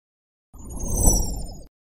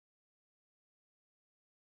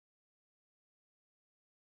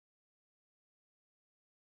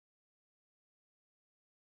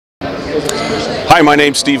Hi, my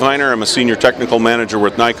name's Steve Heiner. I'm a Senior Technical Manager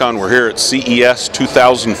with Nikon. We're here at CES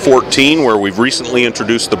 2014, where we've recently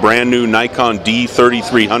introduced the brand new Nikon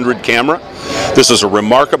D3300 camera. This is a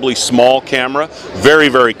remarkably small camera, very,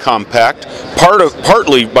 very compact,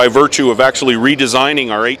 partly by virtue of actually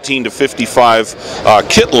redesigning our 18 to 55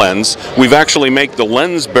 kit lens. We've actually made the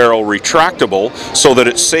lens barrel retractable so that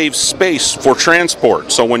it saves space for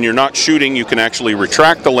transport. So when you're not shooting, you can actually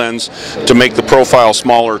retract the lens to make the profile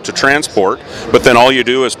smaller to transport, but then all you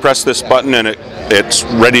do is press this button and it's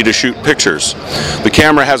ready to shoot pictures. The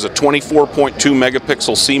camera has a 24.2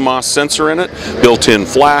 megapixel CMOS sensor in it, built-in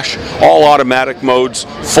flash, all automatic modes,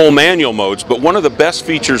 full manual modes, but one of the best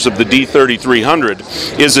features of the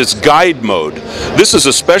D3300 is its guide mode. This is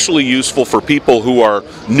especially useful for people who are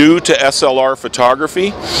new to SLR photography.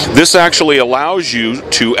 This actually allows you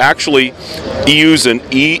to actually use an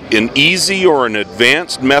easy or an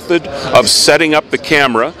advanced method of setting up the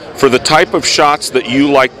camera for the type of shots that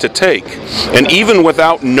you like to take. And even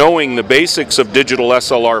without knowing the basics of digital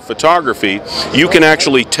SLR photography, you can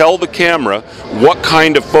actually tell the camera what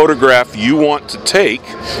kind of photograph you want to take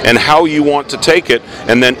and how you want to take it,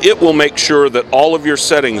 and then it will make sure that all of your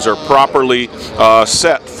settings are properly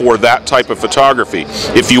set for that type of photography.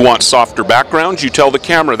 If you want softer backgrounds, you tell the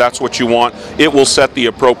camera that's what you want. It will set the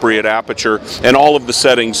appropriate aperture and all of the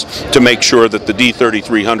settings to make sure that the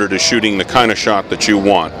D3300 is shooting the kind of shot that you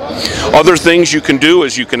want. Other things you can do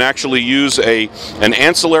is you can actually use an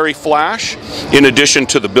ancillary flash in addition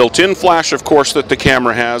to the built-in flash, of course, that the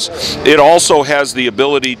camera has. It also has the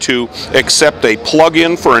ability to accept a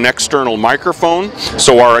plug-in for an external microphone,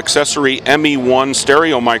 so our accessory ME1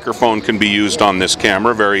 stereo microphone can be used on this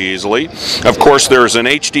camera very easily. Of course, there's an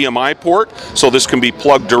HDMI port, so this can be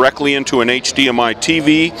plugged directly into an HDMI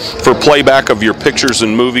TV for playback of your pictures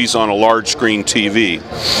and movies on a large screen TV.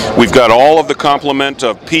 We've got all of the complement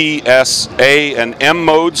of P, S, A, and M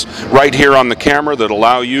modes right here on the camera that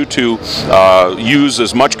allow you to use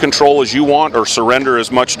as much control as you want or surrender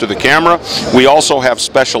as much to the camera. We also have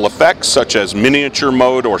special effects such as miniature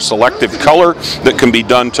mode or selective color that can be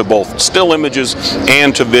done to both still images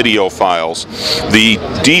and to video files. The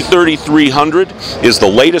D3300 is the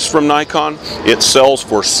latest from Nikon. It sells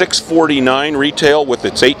for $649 retail with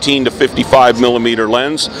its 18 to 55 millimeter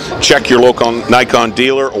lens. Check your local Nikon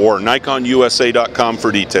dealer or NikonUSA.com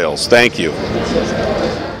for details. Thank you.